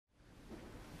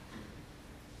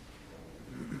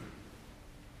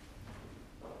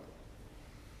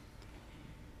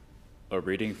A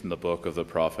reading from the book of the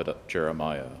prophet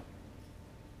Jeremiah.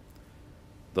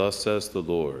 Thus says the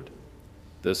Lord,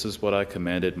 this is what I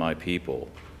commanded my people.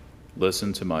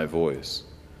 Listen to my voice.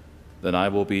 Then I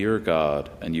will be your God,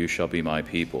 and you shall be my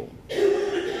people.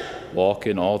 Walk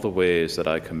in all the ways that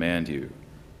I command you,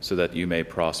 so that you may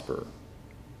prosper.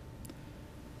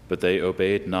 But they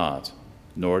obeyed not,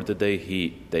 nor did they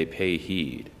pay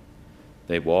heed.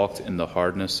 They walked in the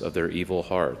hardness of their evil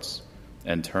hearts,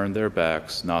 and turned their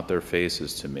backs, not their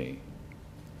faces, to me.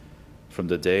 From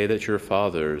the day that your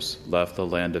fathers left the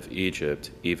land of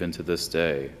Egypt, even to this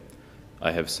day,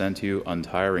 I have sent you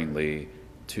untiringly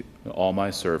to all my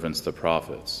servants the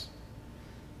prophets.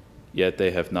 Yet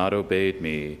they have not obeyed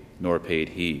me, nor paid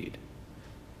heed.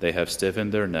 They have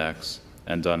stiffened their necks,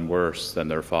 and done worse than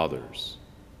their fathers.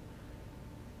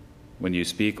 When you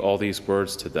speak all these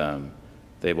words to them,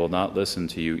 they will not listen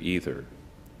to you either.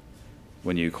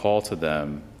 When you call to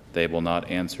them, they will not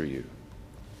answer you.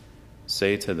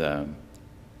 Say to them,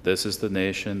 this is the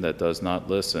nation that does not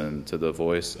listen to the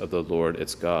voice of the Lord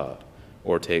its God,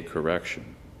 or take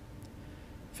correction.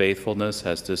 Faithfulness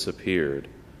has disappeared,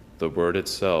 the word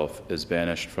itself is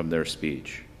banished from their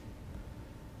speech.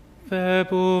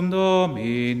 Verbum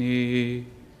Domini.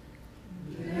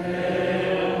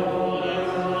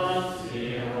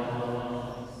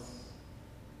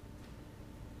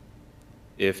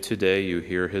 If today you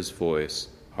hear his voice,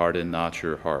 harden not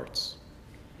your hearts.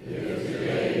 If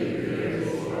today you hear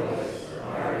his voice,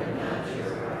 harden not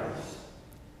your hearts.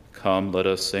 Come, let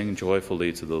us sing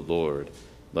joyfully to the Lord.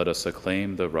 Let us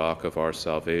acclaim the rock of our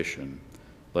salvation.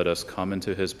 Let us come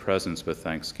into his presence with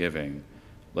thanksgiving.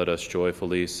 Let us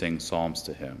joyfully sing psalms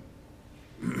to him.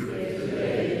 If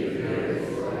today you hear his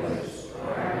voice,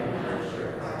 harden not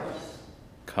your hearts.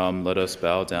 Come, let us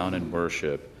bow down and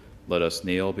worship. Let us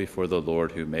kneel before the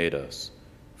Lord who made us,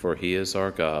 for he is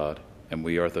our God, and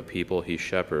we are the people he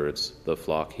shepherds, the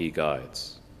flock he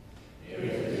guides. If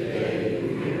today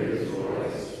you hear his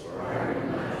voice,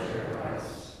 harden not your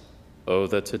hearts. Oh,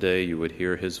 that today you would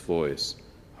hear his voice,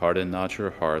 harden not your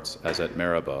hearts as at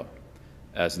Meribah,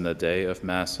 as in the day of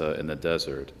Massah in the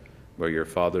desert, where your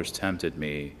fathers tempted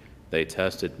me, they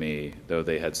tested me, though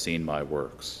they had seen my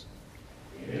works.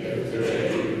 If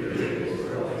today you hear his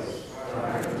voice,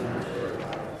 harden not your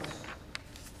hearts.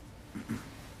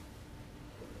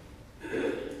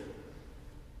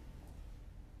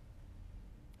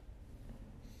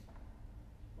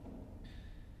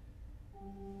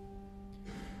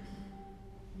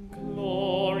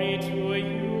 Glory to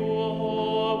you,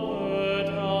 O Word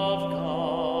of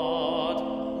God,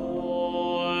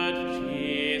 Lord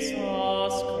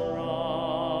Jesus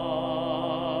Christ.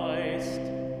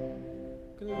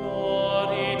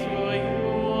 Glory to you,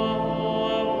 O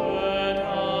Word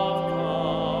of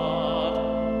God,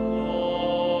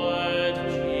 Lord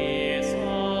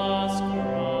Jesus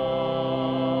Christ.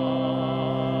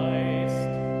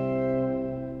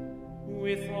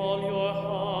 With all your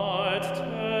heart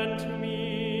turn to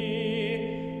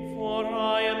me, for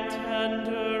I am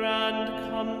tender and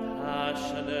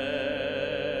compassionate.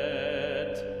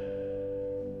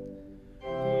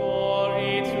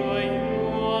 Glory to you,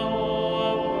 O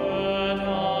Word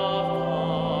of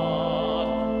God,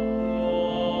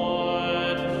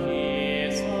 Lord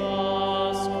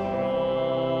Jesus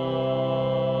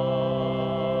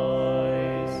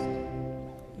Christ.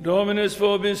 Dominus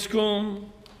vobiscum.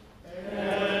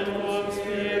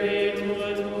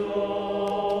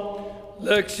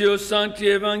 Lectio Sancti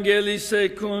Evangelii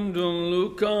secundum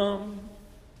Lucam.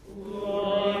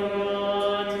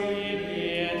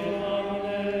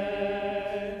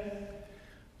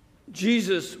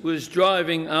 Jesus was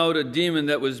driving out a demon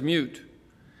that was mute.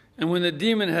 And when the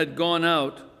demon had gone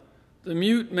out, the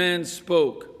mute man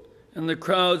spoke, and the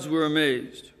crowds were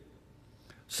amazed.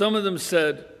 Some of them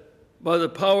said, by the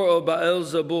power of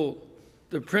Beelzebul,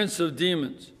 the prince of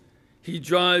demons, he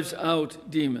drives out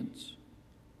demons.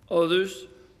 Others,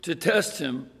 to test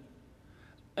him,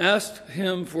 asked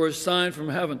him for a sign from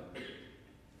heaven.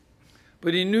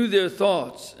 But he knew their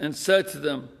thoughts and said to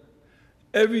them,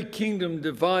 every kingdom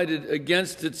divided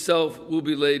against itself will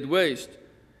be laid waste,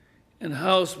 and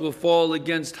house will fall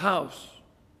against house.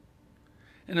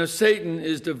 And if Satan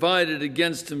is divided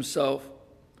against himself,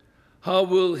 how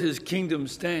will his kingdom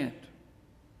stand?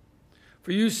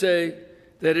 For you say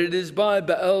that it is by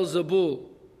Beelzebul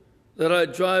that I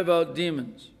drive out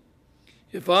demons.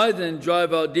 If I then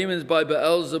drive out demons by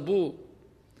Beelzebul,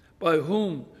 by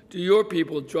whom do your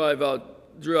people drive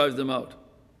them out?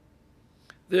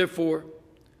 Therefore,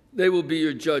 they will be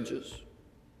your judges.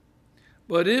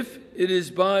 But if it is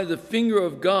by the finger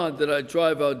of God that I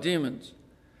drive out demons,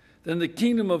 then the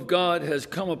kingdom of God has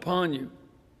come upon you.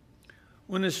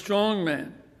 When a strong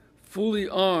man, fully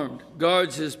armed,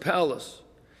 guards his palace,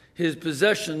 his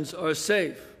possessions are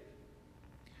safe.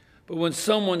 But when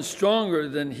someone stronger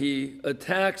than he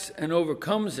attacks and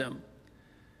overcomes him,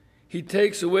 he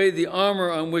takes away the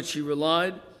armor on which he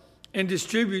relied and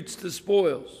distributes the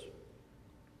spoils.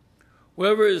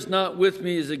 Whoever is not with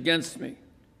me is against me,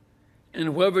 and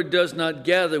whoever does not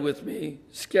gather with me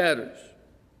scatters.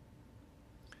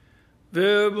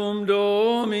 Verbum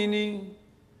Domini.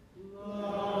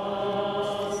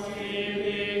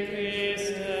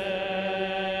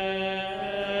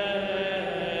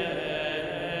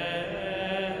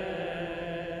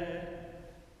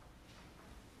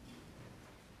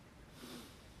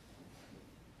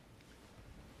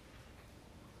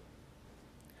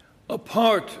 A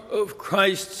part of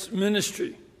Christ's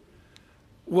ministry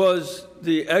was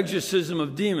the exorcism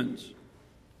of demons.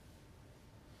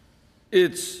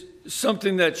 It's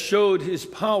something that showed his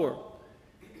power.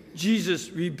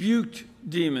 Jesus rebuked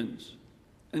demons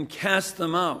and cast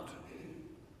them out.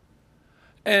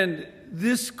 And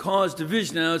this caused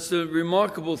division. Now, it's a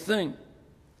remarkable thing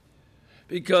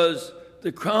because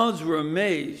the crowds were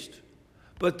amazed,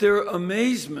 but their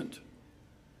amazement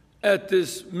at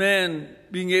this man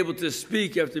being able to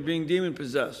speak after being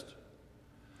demon-possessed,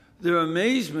 their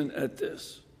amazement at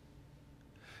this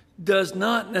does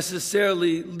not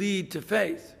necessarily lead to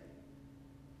faith.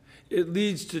 It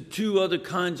leads to two other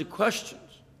kinds of questions.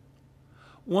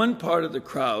 One part of the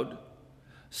crowd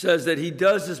says that he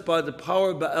does this by the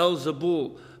power of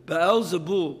Baal-zebul.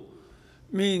 Baal-zebul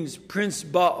means Prince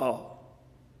Baal.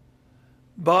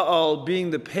 Baal being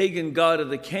the pagan god of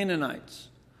the Canaanites,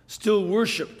 still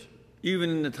worshipped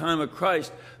even in the time of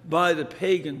Christ by the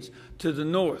pagans to the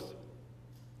north.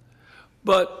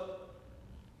 But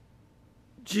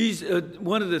Jesus,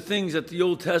 one of the things that the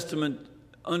Old Testament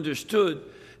understood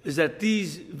is that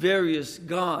these various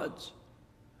gods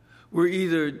were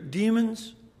either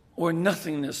demons or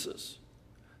nothingnesses.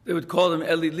 They would call them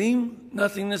Elilim,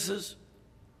 nothingnesses,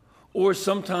 or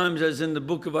sometimes, as in the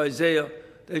book of Isaiah,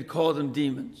 they'd call them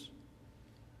demons.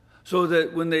 So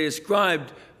that when they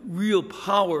ascribed real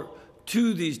power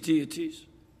to these deities,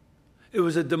 it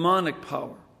was a demonic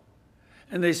power.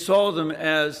 And they saw them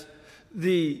as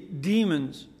the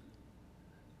demons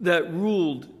that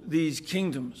ruled these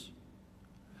kingdoms.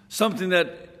 Something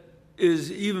that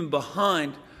is even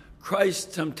behind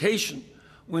Christ's temptation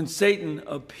when Satan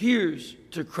appears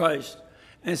to Christ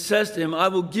and says to him, I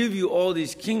will give you all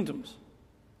these kingdoms.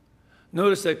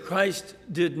 Notice that Christ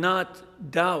did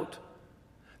not doubt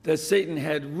that Satan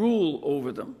had rule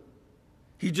over them.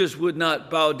 He just would not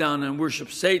bow down and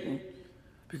worship Satan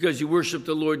because you worship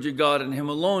the Lord your God and him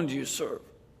alone do you serve.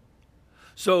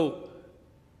 So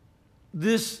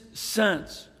this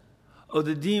sense of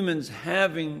the demons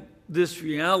having this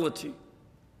reality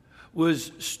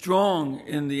was strong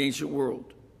in the ancient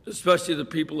world, especially the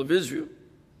people of Israel.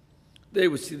 They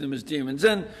would see them as demons.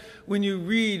 And when you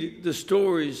read the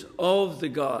stories of the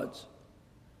gods,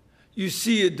 you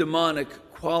see a demonic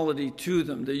quality to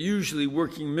them. They're usually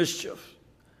working mischief.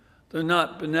 They're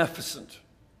not beneficent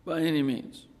by any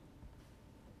means.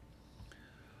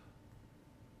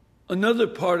 Another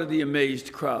part of the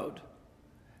amazed crowd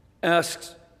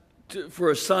asks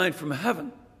for a sign from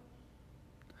heaven.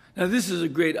 Now, this is a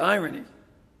great irony.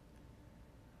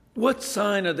 What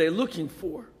sign are they looking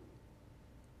for?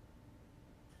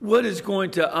 What is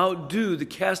going to outdo the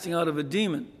casting out of a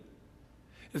demon?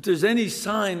 If there's any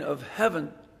sign of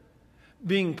heaven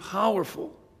being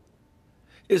powerful,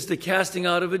 it's the casting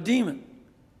out of a demon.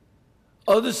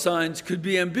 Other signs could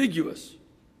be ambiguous,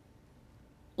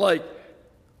 like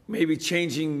maybe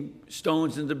changing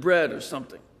stones into bread or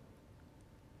something.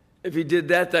 If he did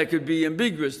that, that could be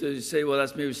ambiguous. They'd say, well,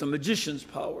 that's maybe some magician's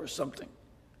power or something.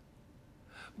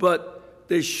 But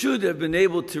they should have been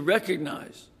able to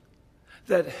recognize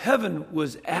that heaven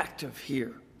was active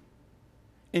here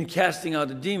in casting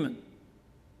out a demon.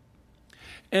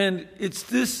 And it's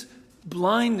this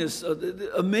blindness,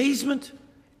 amazement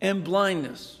and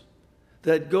blindness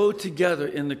that go together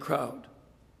in the crowd.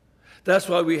 That's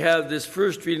why we have this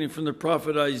first reading from the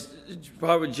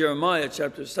prophet Jeremiah,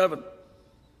 chapter 7,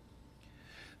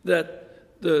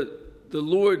 that the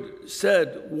Lord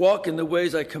said, walk in the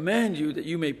ways I command you, that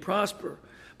you may prosper.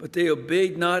 But they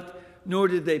obeyed not, nor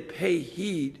did they pay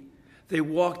heed. They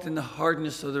walked in the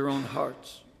hardness of their own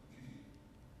hearts.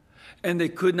 And they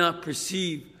could not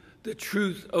perceive the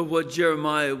truth of what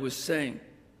Jeremiah was saying.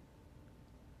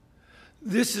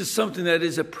 This is something that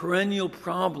is a perennial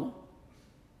problem.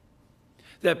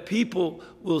 That people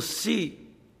will see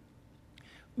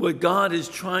what God is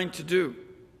trying to do,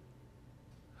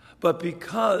 but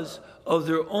because of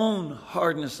their own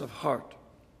hardness of heart,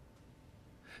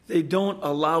 they don't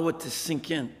allow it to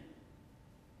sink in.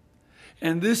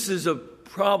 And this is a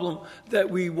problem that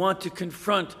we want to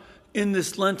confront in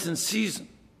this Lenten season,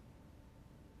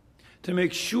 to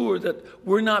make sure that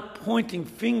we're not pointing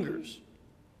fingers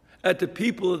at the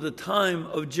people of the time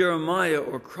of Jeremiah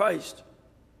or Christ,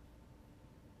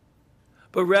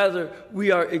 but rather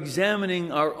we are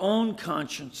examining our own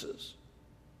consciences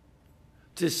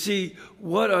to see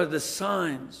what are the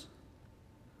signs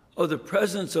of the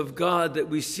presence of God that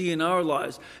we see in our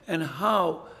lives, and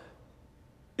how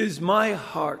is my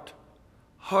heart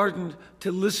hardened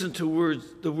to listen to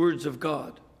the words of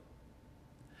God?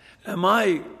 Am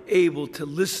I able to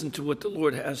listen to what the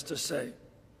Lord has to say?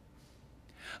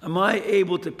 Am I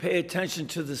able to pay attention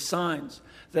to the signs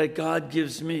that God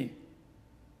gives me?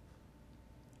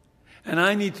 And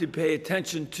I need to pay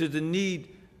attention to the need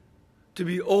to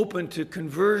be open to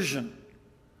conversion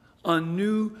on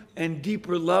new and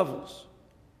deeper levels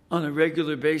on a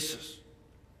regular basis.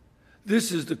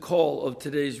 This is the call of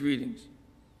today's readings.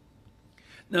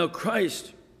 Now,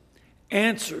 Christ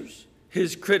answers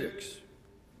his critics.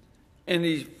 And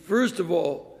he, first of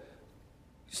all,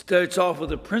 starts off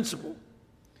with a principle.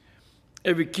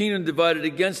 Every kingdom divided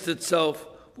against itself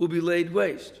will be laid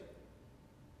waste.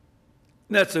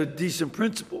 And that's a decent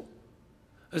principle.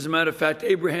 As a matter of fact,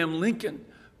 Abraham Lincoln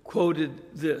quoted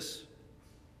this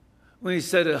when he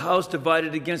said, "A house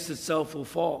divided against itself will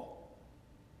fall."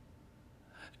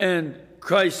 And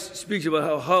Christ speaks about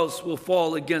how house will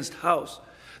fall against house,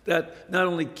 that not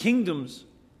only kingdoms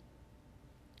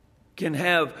can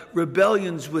have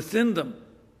rebellions within them,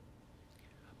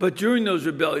 but during those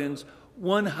rebellions,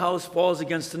 one house falls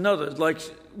against another, like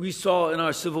we saw in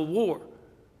our Civil War,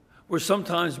 where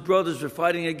sometimes brothers were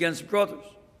fighting against brothers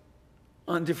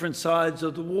on different sides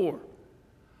of the war.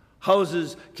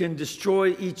 Houses can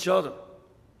destroy each other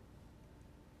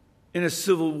in a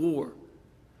civil war.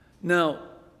 Now,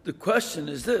 the question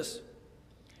is this: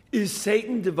 is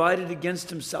Satan divided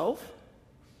against himself?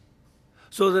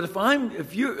 So that if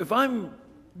I'm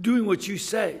doing what you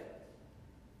say,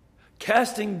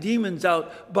 casting demons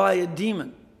out by a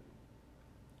demon,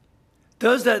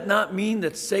 does that not mean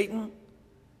that Satan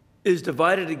is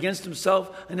divided against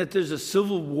himself and that there's a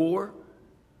civil war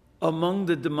among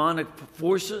the demonic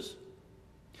forces?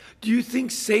 Do you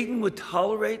think Satan would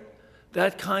tolerate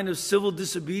that kind of civil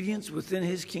disobedience within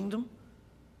his kingdom?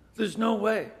 There's no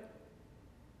way.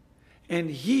 And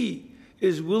he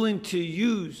is willing to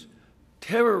use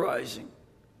terrorizing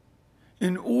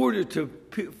in order to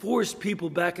force people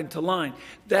back into line.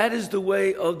 That is the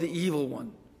way of the evil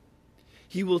one.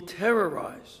 He will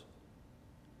terrorize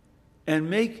and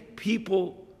make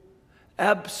people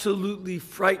absolutely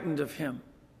frightened of him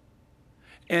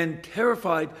and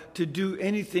terrified to do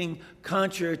anything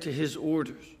contrary to his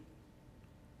orders.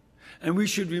 And we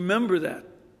should remember that.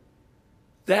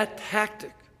 That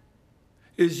tactic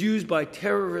is used by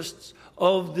terrorists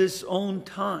of this own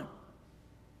time.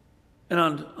 And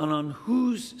on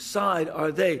whose side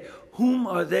are they? Whom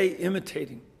are they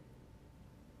imitating?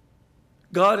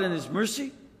 God in his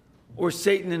mercy or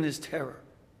Satan in his terror?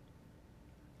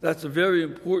 That's a very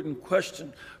important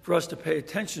question for us to pay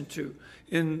attention to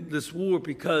in this war,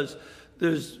 because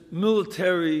there's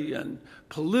military and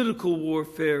political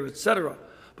warfare, etc.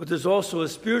 But there's also a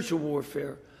spiritual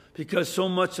warfare, because so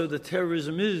much of the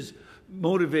terrorism is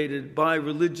motivated by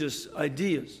religious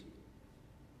ideas.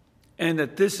 And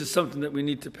that this is something that we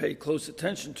need to pay close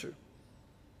attention to.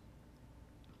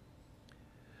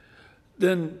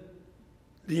 Then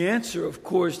the answer, of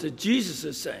course, that Jesus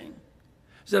is saying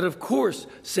is that, of course,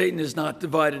 Satan is not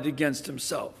divided against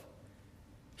himself.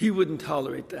 He wouldn't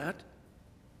tolerate that.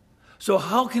 So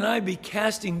how can I be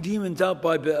casting demons out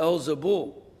by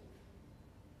Beelzebul?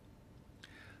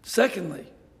 Secondly,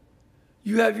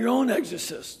 you have your own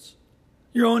exorcists.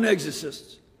 Your own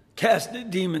exorcists cast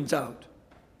demons out.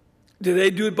 Do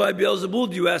they do it by Beelzebul?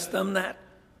 Do you ask them that?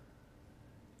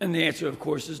 And the answer, of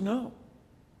course, is no.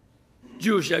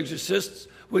 Jewish exorcists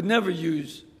would never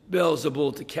use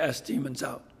Beelzebul to cast demons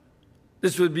out.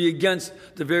 This would be against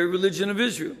the very religion of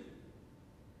Israel.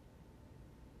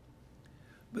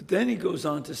 But then he goes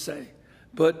on to say,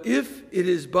 but if it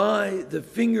is by the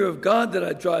finger of God that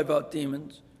I drive out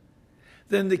demons,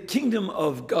 then the kingdom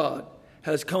of God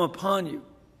has come upon you.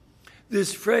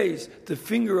 This phrase, the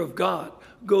finger of God,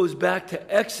 goes back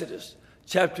to Exodus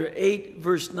chapter 8,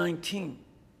 verse 19.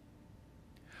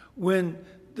 When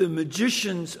the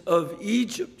magicians of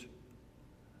Egypt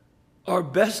are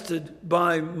bested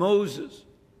by Moses,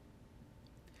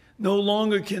 No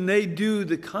longer can they do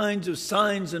the kinds of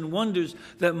signs and wonders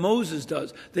that Moses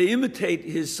does. They imitate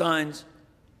his signs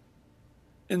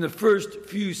in the first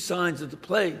few signs of the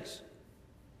plagues.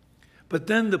 But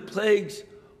then the plagues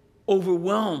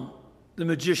overwhelm the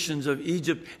magicians of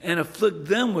Egypt and afflict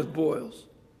them with boils.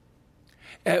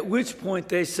 At which point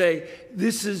they say,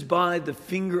 this is by the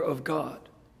finger of God.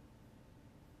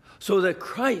 So that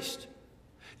Christ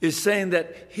is saying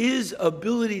that his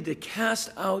ability to cast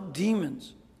out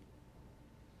demons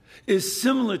is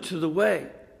similar to the way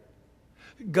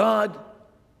God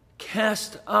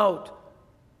cast out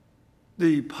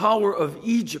the power of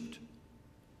Egypt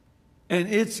and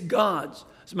its gods.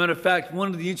 As a matter of fact, one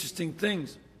of the interesting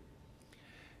things,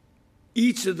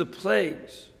 each of the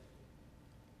plagues,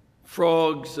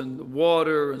 frogs and the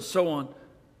water and so on,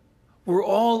 were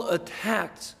all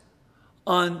attacks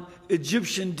on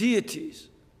Egyptian deities.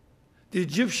 The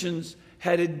Egyptians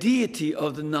had a deity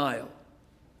of the Nile,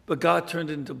 but God turned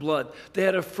it into blood. They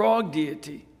had a frog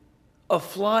deity, a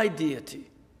fly deity,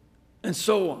 and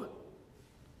so on.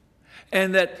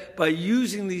 And that by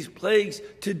using these plagues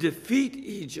to defeat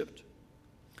Egypt,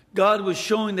 God was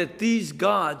showing that these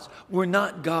gods were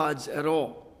not gods at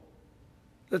all,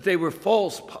 that they were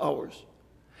false powers,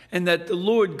 and that the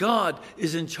Lord God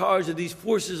is in charge of these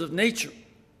forces of nature,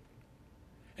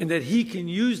 and that he can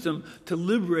use them to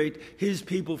liberate his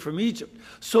people from Egypt.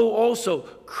 So also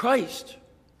Christ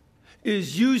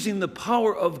is using the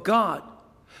power of God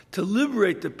to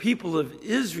liberate the people of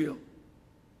Israel,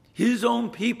 his own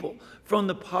people, from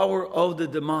the power of the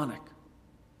demonic.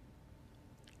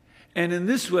 And in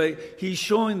this way, he's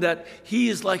showing that he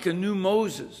is like a new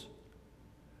Moses,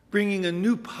 bringing a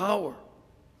new power.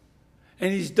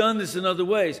 And he's done this in other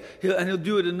ways. He'll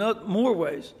do it in more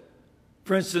ways.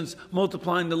 For instance,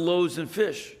 multiplying the loaves and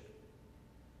fish.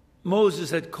 Moses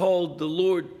had called the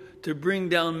Lord to bring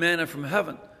down manna from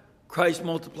heaven. Christ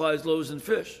multiplies loaves and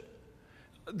fish.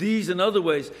 These and other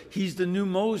ways, he's the new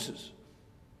Moses,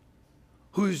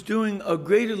 who's doing a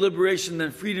greater liberation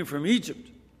than freedom from Egypt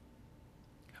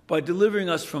by delivering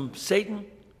us from Satan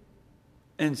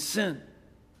and sin.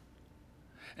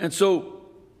 And so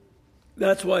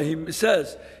that's why he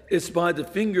says, it's by the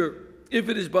finger, if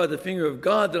it is by the finger of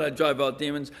God that I drive out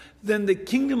demons, then the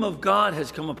kingdom of God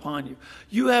has come upon you.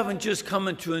 You haven't just come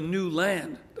into a new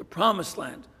land, the promised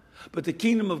land, but the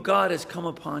kingdom of God has come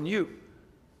upon you.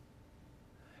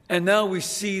 And now we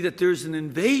see that there's an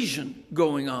invasion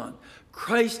going on.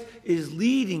 Christ is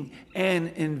leading an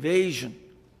invasion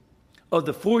of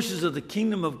the forces of the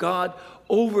kingdom of God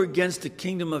over against the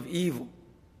kingdom of evil.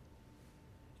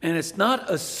 And it's not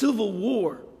a civil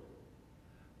war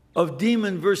of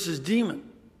demon versus demon,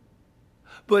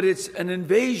 but it's an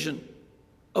invasion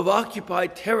of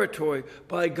occupied territory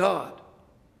by God,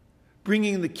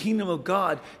 bringing the kingdom of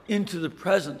God into the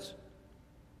presence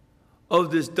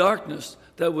of this darkness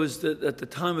that was at the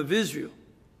time of Israel.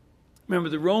 Remember,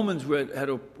 the Romans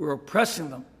were oppressing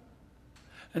them,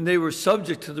 and they were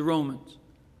subject to the Romans.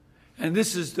 And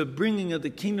this is the bringing of the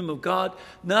kingdom of God,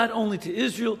 not only to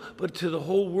Israel, but to the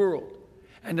whole world.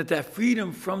 And that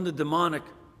freedom from the demonic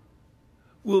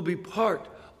will be part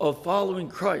of following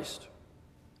Christ.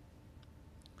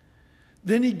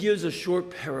 Then he gives a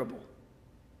short parable.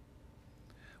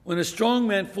 When a strong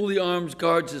man fully armed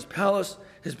guards his palace,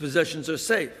 his possessions are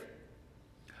safe.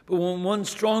 But when one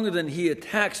stronger than he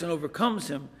attacks and overcomes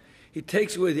him, he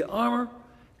takes away the armor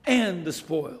and the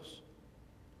spoils.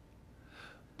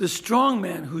 The strong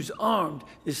man who's armed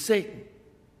is Satan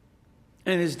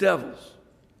and his devils.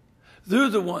 They're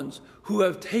the ones who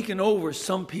have taken over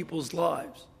some people's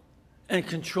lives and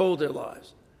control their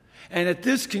lives. And that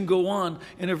this can go on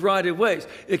in a variety of ways.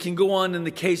 It can go on in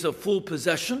the case of full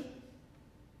possession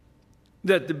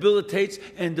that debilitates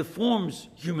and deforms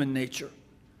human nature.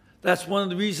 That's one of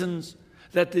the reasons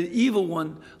that the evil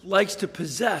one likes to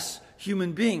possess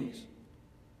human beings.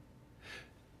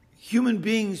 Human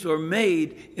beings are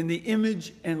made in the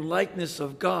image and likeness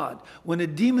of God. When a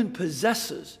demon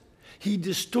possesses, he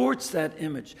distorts that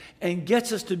image and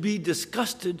gets us to be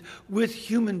disgusted with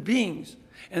human beings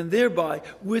and thereby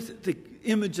with the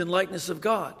image and likeness of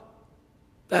God.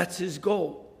 That's his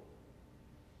goal.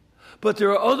 But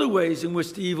there are other ways in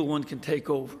which the evil one can take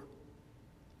over.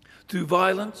 Through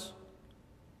violence,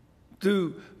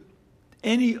 through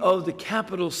any of the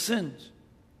capital sins.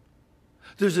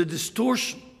 There's a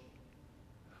distortion.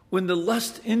 When the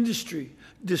lust industry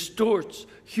distorts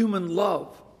human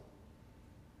love,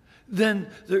 then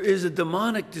there is a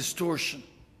demonic distortion.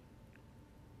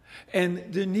 And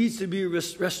there needs to be a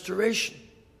restoration.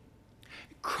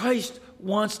 Christ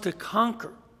wants to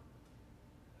conquer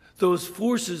those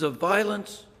forces of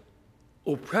violence,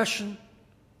 oppression,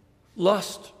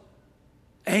 lust,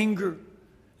 anger,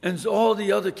 and all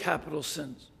the other capital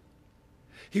sins.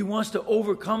 He wants to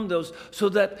overcome those so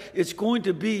that it's going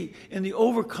to be in the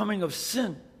overcoming of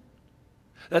sin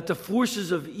that the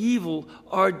forces of evil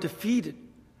are defeated.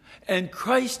 And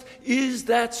Christ is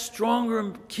that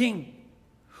stronger king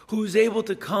who is able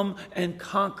to come and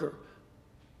conquer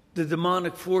the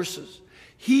demonic forces.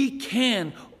 He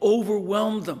can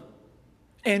overwhelm them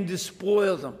and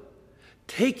despoil them,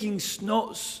 taking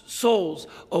souls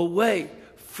away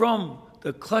from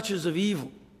the clutches of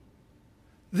evil.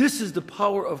 This is the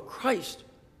power of Christ.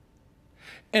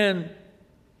 And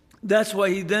that's why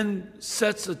he then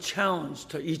sets a challenge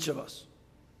to each of us.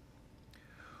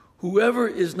 Whoever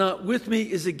is not with me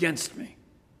is against me.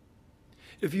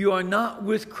 If you are not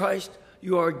with Christ,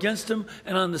 you are against him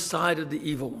and on the side of the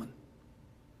evil one.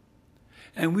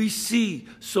 And we see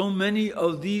so many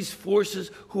of these forces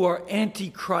who are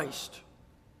anti-Christ.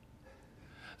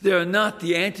 They are not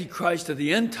the antichrist of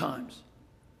the end times,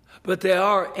 but they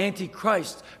are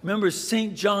antichrist. Remember,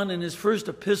 St. John in his first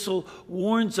epistle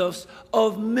warns us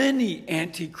of many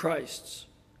antichrists.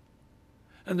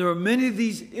 And there are many of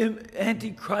these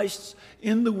antichrists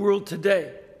in the world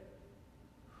today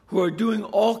who are doing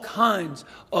all kinds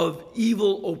of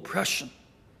evil oppression,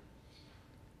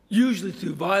 usually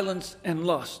through violence and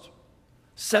lust.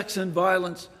 Sex and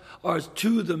violence are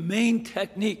two of the main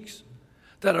techniques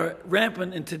that are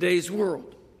rampant in today's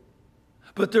world.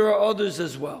 But there are others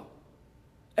as well.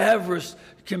 Avarice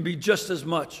can be just as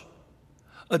much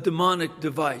a demonic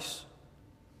device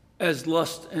as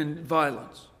lust and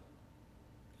violence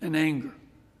and anger.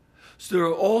 So there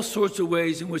are all sorts of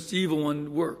ways in which the evil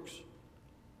one works.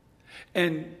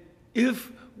 And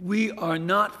if we are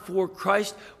not for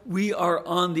Christ, we are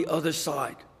on the other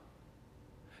side.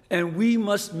 And we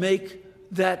must make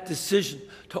that decision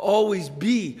to always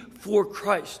be for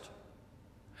Christ.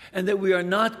 And that we are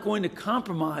not going to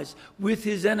compromise with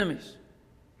his enemies.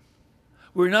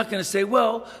 We're not going to say,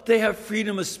 well, they have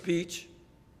freedom of speech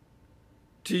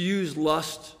to use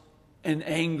lust and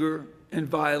anger and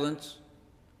violence.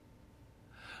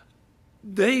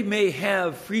 They may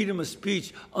have freedom of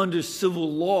speech under civil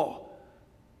law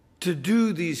to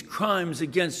do these crimes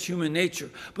against human nature,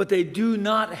 but they do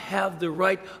not have the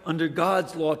right under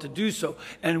God's law to do so,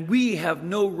 and we have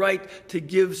no right to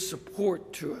give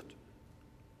support to it.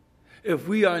 If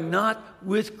we are not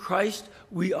with Christ,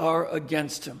 we are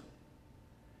against him.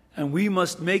 And we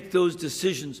must make those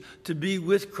decisions to be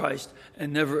with Christ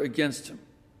and never against him.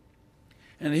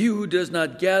 And he who does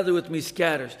not gather with me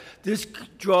scatters. This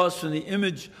draws from the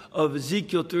image of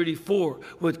Ezekiel 34,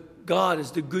 with God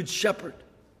as the good shepherd.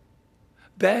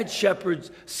 Bad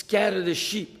shepherds scatter the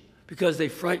sheep because they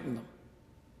frighten them.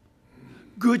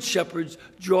 Good shepherds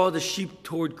draw the sheep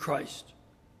toward Christ.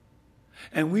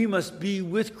 And we must be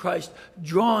with Christ,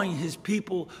 drawing his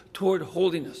people toward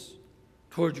holiness,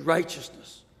 towards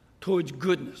righteousness, towards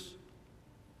goodness,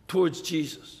 towards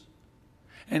Jesus.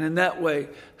 And in that way,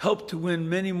 help to win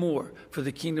many more for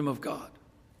the kingdom of God.